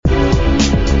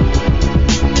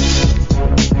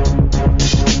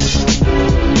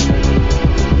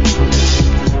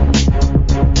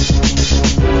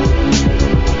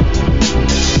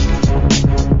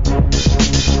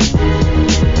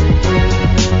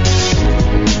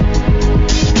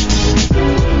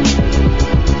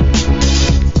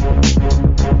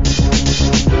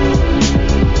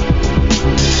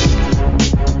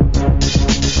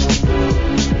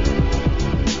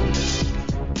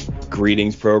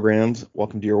programs.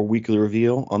 Welcome to your weekly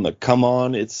reveal on the Come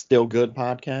On, It's Still Good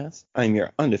podcast. I'm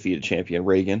your undefeated champion,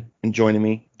 Reagan, and joining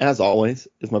me, as always,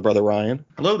 is my brother Ryan.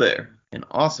 Hello there. And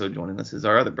also joining us is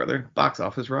our other brother, Box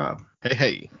Office Rob.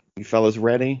 Hey. You fellas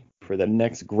ready for the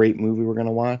next great movie we're going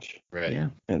to watch? Ready. Yeah.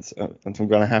 And I'm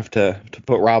going to have to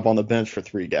put Rob on the bench for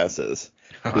 3 guesses.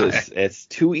 It's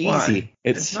too easy. Why?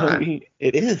 It's so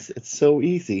it is. It's so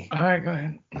easy. All right, go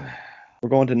ahead. We're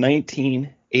going to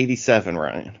 1987,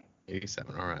 Ryan.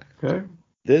 87, all right. Okay.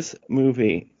 This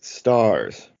movie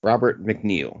stars Robert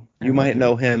McNeil. You might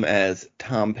know him as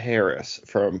Tom Paris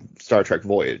from Star Trek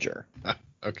Voyager.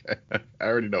 Okay. I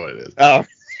already know what it is. Oh,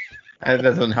 That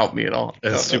doesn't help me at all.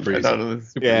 It's super easy.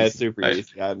 It's super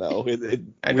easy. I know.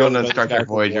 I don't know Star Trek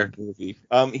Voyager. Movie.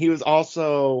 He was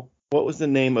also, what was the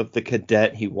name of the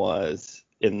cadet he was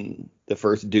in the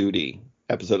first duty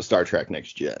episode of Star Trek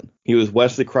Next Gen? He was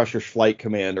Wesley Crusher's flight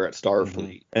commander at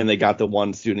Starfleet, and they got the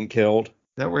one student killed. Is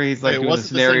that where he's like doing the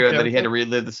scenario that he had to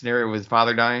relive the scenario of his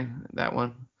father dying? That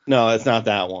one? No, it's not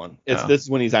that one. This is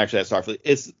when he's actually at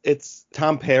Starfleet. It's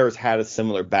Tom Paris had a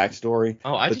similar backstory.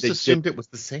 Oh, I just assumed it was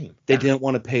the same. They didn't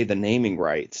want to pay the naming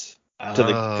rights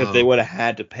because they would have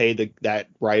had to pay that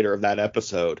writer of that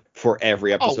episode for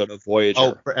every episode of Voyager.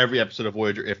 Oh, for every episode of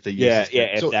Voyager if they use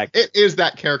it is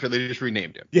that character. They just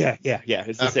renamed him. Yeah.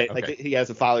 It's the same. Okay. Like he has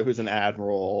a father who's an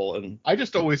admiral, and I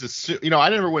just always assumed. I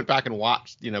never went back and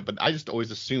watched. But I just always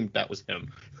assumed that was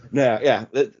him. Yeah.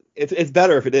 It's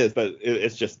better if it is, but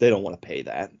it's just they don't want to pay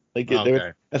that.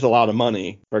 That's a lot of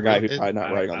money for a guy who's probably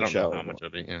not writing on the show. How much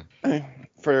of it? Yeah.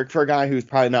 For a guy who's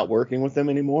probably not working with them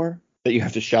anymore, that you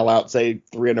have to shell out, say,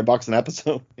 $300 an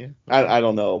episode. Yeah. I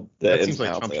don't know. That seems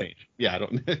like chump change. Yeah, I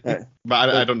don't. But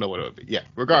I don't know what it would be. Yeah.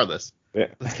 Regardless. Yeah.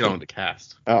 Let's get on with the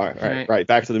cast. All right.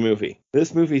 Back to the movie.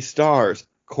 This movie stars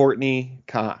Courtney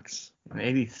Cox.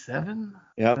 87?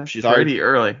 Yep. She's already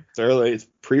early. It's early. It's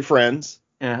pre-Friends.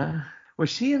 Yeah. Was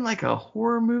she in like a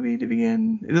horror movie to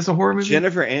begin? Is this a horror movie?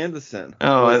 Jennifer Anderson.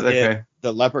 Oh, okay.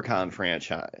 The Leprechaun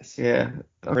franchise. Yeah.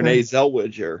 Okay. Renee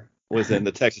Zellweger was in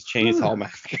the Texas Chainsaw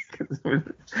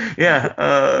Massacre.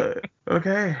 Yeah.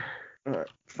 Okay.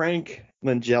 Frank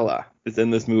Langella is in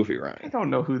this movie, I right?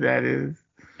 don't know who that is.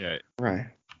 Yeah. Right.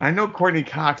 I know Courtney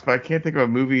Cox, but I can't think of a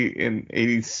movie in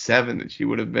 87 that she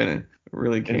would have been in. I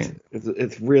really can't.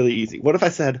 It's really easy. What if I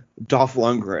said Dolph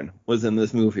Lundgren was in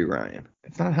this movie, Ryan?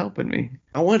 It's not helping me.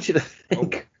 I want you to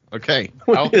think. Okay.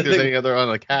 I don't think there's any other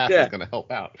on the cast that's going to help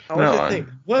out. I want you to think.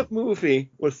 What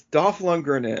movie was Dolph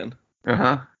Lundgren in?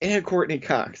 And Courtney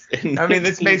Cox. I mean,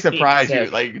 this may surprise you.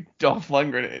 Like, Dolph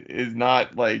Lundgren is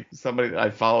not like somebody that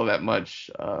I follow that much.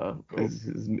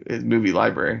 His movie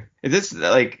library. Is this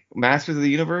like Masters of the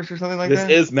Universe or something like that?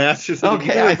 This is Masters of the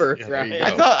Universe, right?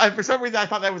 I thought for some reason I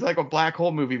thought that was like a black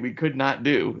hole movie we could not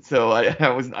do. So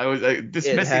I was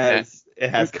dismissing that. It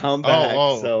has come back.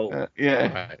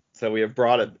 Yeah. So we have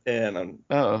brought it in.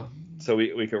 So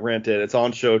we can rent it. It's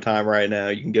on Showtime right now.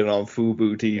 You can get it on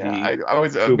Fubo TV. Yeah, I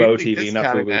was Fubo TV,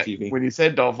 not Fubo TV. When you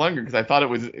said Dolph Lundgren, because I thought it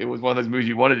was one of those movies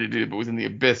you wanted to do, but was in the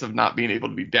abyss of not being able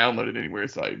to be downloaded anywhere.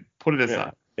 So I put it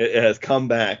aside. It has come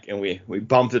back, and we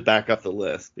bumped it back up the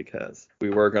list because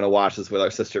we were going to watch this with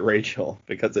our sister Rachel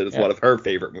because it is one of her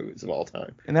favorite movies of all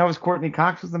time. And that was Courtney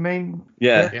Cox was the main.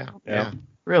 Yeah.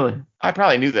 Really? I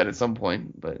probably knew that at some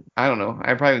point, but I don't know.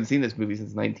 I probably haven't seen this movie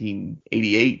since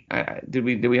 1988. Did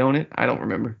we own it? I don't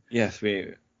remember. Yes,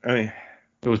 it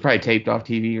was probably taped off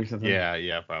TV or something.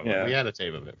 Yeah, probably. Yeah. We had a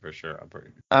tape of it for sure.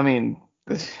 I mean,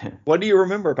 what do you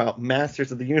remember about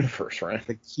Masters of the Universe, right?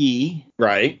 The key.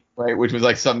 Right, which was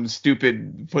like some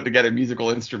stupid put together musical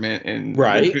instrument, and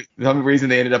for some reason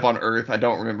they ended up on Earth. I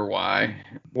don't remember why.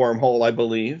 Wormhole, I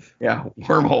believe. Yeah,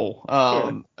 wormhole.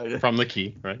 From the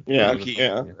key, right? Yeah, key,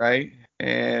 right.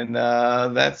 And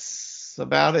that's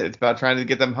about it. It's about trying to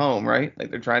get them home, right? Like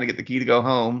they're trying to get the key to go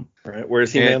home. Right. Where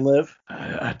does He-Man live?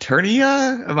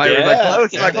 Eternia? Am I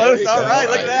close? Am I close? All right,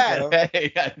 look at that.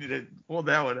 Hey, I need to pull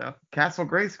that one out. Castle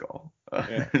Grayskull. All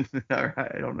right,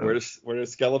 I don't know. Where does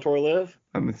Skeletor live?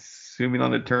 I'm assuming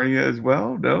on Eternia as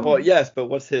well. No. Well, yes, but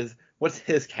what's his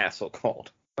castle called?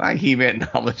 My He-Man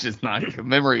knowledge is not good.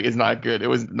 Memory is not good.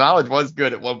 Knowledge was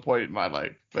good at one point in my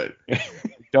life, but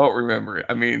don't remember it.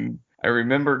 I mean, I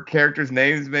remember characters'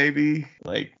 names maybe,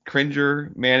 like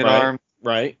Cringer, Man-at-Arms.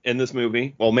 Right, in this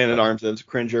movie. Well, Man-at-Arms is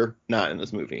Cringer, not in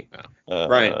this movie.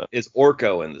 No. Is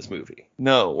Orko in this movie?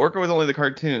 No, Orko was only the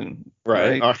cartoon.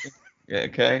 Right. Yeah,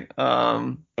 okay.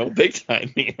 Big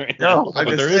time me right now. No,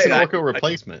 but there is an Orko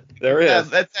replacement. There is.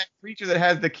 That's that creature that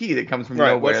has the key that comes from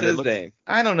nowhere. What's his name?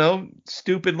 I don't know.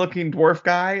 Stupid looking dwarf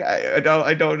guy. I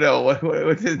don't know.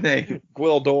 What's his name?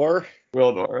 Gwildor.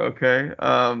 Okay.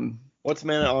 What's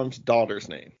Man-at-Arm's daughter's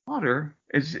name? Daughter?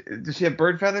 Does she have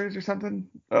bird feathers or something?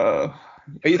 Are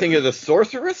you thinking of the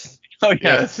sorceress? Oh yeah,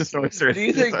 Yeah. that's just sorceress. Do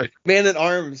you think Sorry.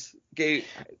 Man-at-Arms gave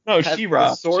No, had She-Ra.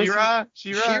 the sorcerer-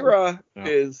 She-Ra. She-Ra No.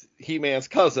 is He-Man's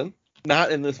cousin,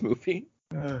 not in this movie.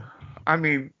 I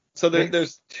mean, So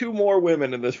there's two more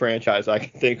women in this franchise I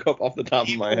can think of off the top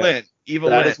of my head. Evil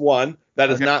That Lynn. is one. That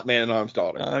is Okay. not Man-at-Arm's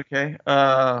daughter. Okay.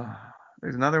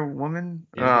 There's another woman.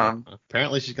 Yeah.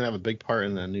 Apparently she's gonna have a big part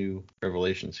in the new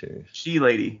Revelation series. She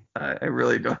lady. I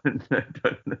really don't.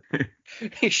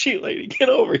 Hey, she lady, get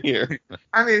over here.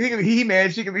 I mean, he can be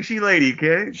He-Man. She can be She lady.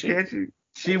 Can't she?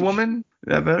 She woman.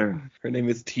 Is that better? Her name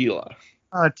is Tila.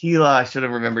 Tila. I should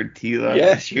have remembered Tila.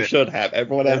 Yes, you should have.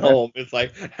 Everyone at home is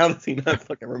like, how does he not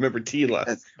fucking remember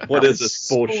Tila? What is this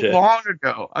bullshit? So long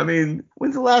ago. I mean,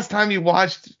 when's the last time you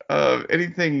watched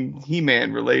anything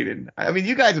He-Man related? I mean,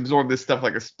 you guys absorb this stuff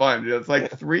like a sponge. It's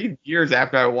like 3 years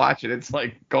after I watch it, it's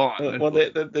like gone. Well,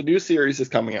 the new series is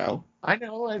coming out, I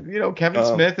know, Kevin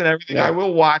Smith and everything. yeah. I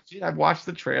will watch it. I've watched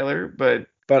the trailer, but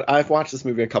I've watched this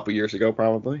movie a couple years ago,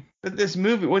 probably. this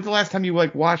movie. When's the last time you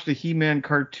watched a He-Man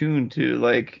cartoon to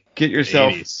get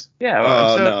yourself? 80s. Yeah.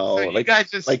 Oh, so, no, so you like- guys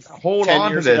just like hold 10 on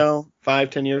to years this. ago,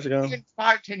 5-10 years ago. Even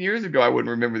 5-10 years ago, I wouldn't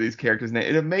remember these characters' names.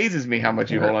 It amazes me how much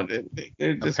you hold on to it.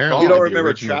 They're just Apparently You don't the remember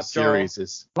original Trapjaw? series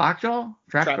is Lockjaw?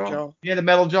 Trapjaw? Trapjaw? Yeah, the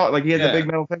metal jaw. Like he had Yeah. the big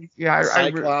metal face. Yeah, I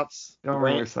Cyclops. don't Ram,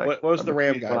 remember Cyclops. what was the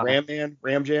Ram guy? Cyclops. Ram Man?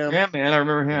 Ram Jam? Yeah, man, I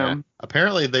remember him.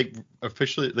 apparently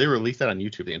they released that on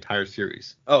YouTube, the entire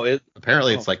series. Oh,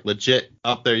 Apparently it's like legit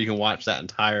up there. You can watch that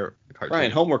entire cartoon.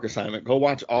 Ryan, homework assignment. Go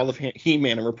watch all of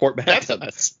He-Man and report back to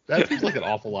us. That seems like an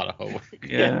awful lot of homework.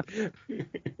 Yeah.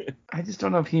 I just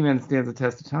don't know if He-Man stands the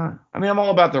test of time. I mean, I'm all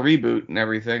about the reboot and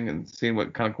everything and seeing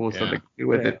what kind of cool stuff they can do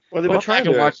with Yeah. it. Well, they've been But trying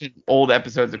to. watching old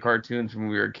episodes of cartoons when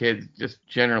we were kids just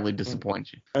generally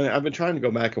disappoint you. I've been trying to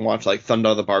go back and watch like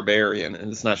Thunder the Barbarian,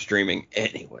 and it's not streaming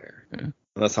anywhere. Yeah.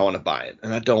 Unless I want to buy it,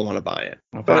 and I don't want to buy it.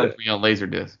 I'll But- find it for you on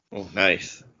Laserdisc. Oh,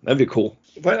 nice. That'd be cool.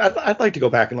 But I'd like to go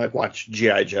back and watch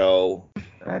G.I. Joe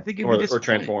I think it'd be or disappointing.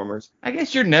 Transformers. I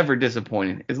guess you're never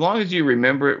disappointed. As long as you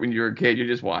remember it when you were a kid, you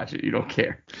just watch it. You don't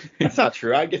care. That's not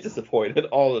true. I get disappointed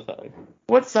all the time.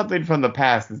 What's something from the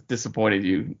past that's disappointed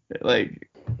you,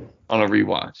 on a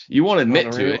rewatch? You won't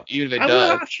admit to it, even if it I'm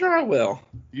does. not sure I will.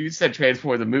 You said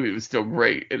Transformers the movie was still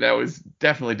great, and that was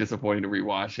definitely disappointing to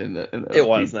rewatch. It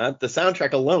was not. The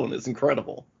soundtrack alone is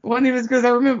incredible. Wasn't even as good as I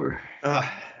remember.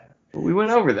 We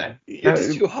went over that.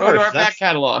 It's too Go hard. to our back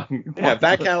catalog. Yeah,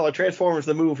 back catalog Transformers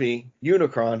the movie,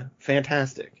 Unicron,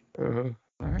 fantastic. All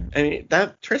right. I mean,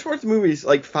 that Transformers the movie is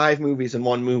like 5 movies in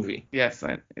one movie. Yes,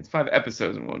 it's 5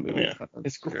 episodes in one movie. Yeah,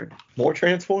 It's great. More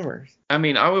Transformers. I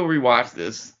mean, I will rewatch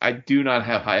this. I do not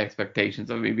have high expectations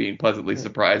of me being pleasantly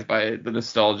surprised by the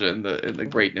nostalgia and the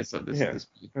greatness of this. Yeah. this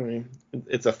I mean,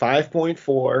 it's a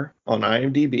 5.4 on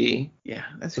IMDb. Yeah,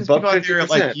 that's It's just above people out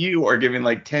there 50%. like you are giving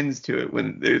 10s to it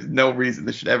when there's no reason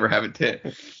this should ever have a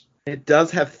 10. It does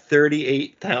have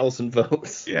 38,000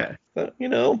 votes. Yeah. But,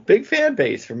 big fan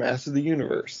base for Master of the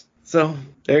Universe. So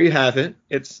there you have it.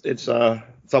 It's on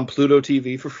Pluto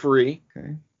TV for free.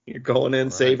 Okay. You're going in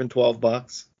Right. saving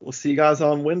 $12. We'll see you guys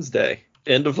on Wednesday.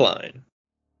 End of line.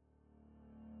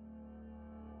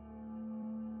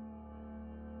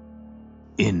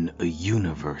 In a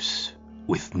universe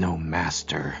with no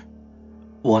master,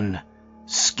 one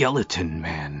skeleton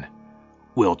man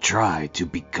will try to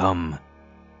become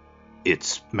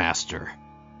its master,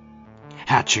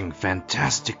 hatching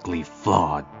fantastically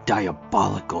flawed,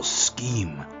 diabolical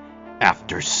scheme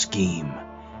after scheme.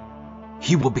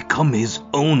 He will become his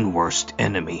own worst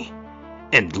enemy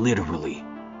and literally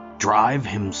drive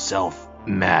himself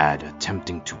mad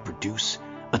attempting to produce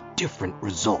a different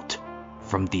result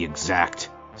from the exact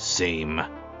same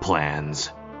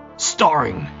plans.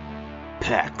 Starring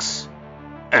pecs,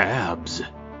 abs,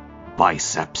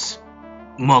 biceps,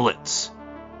 mullets,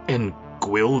 and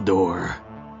Gwildor.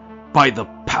 By the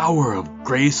power of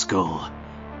Grayskull,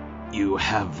 you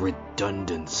have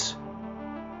redundance.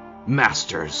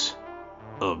 Masters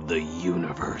of the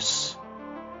universe.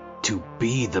 To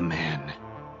be the man,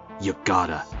 you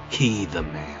gotta he the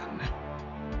man.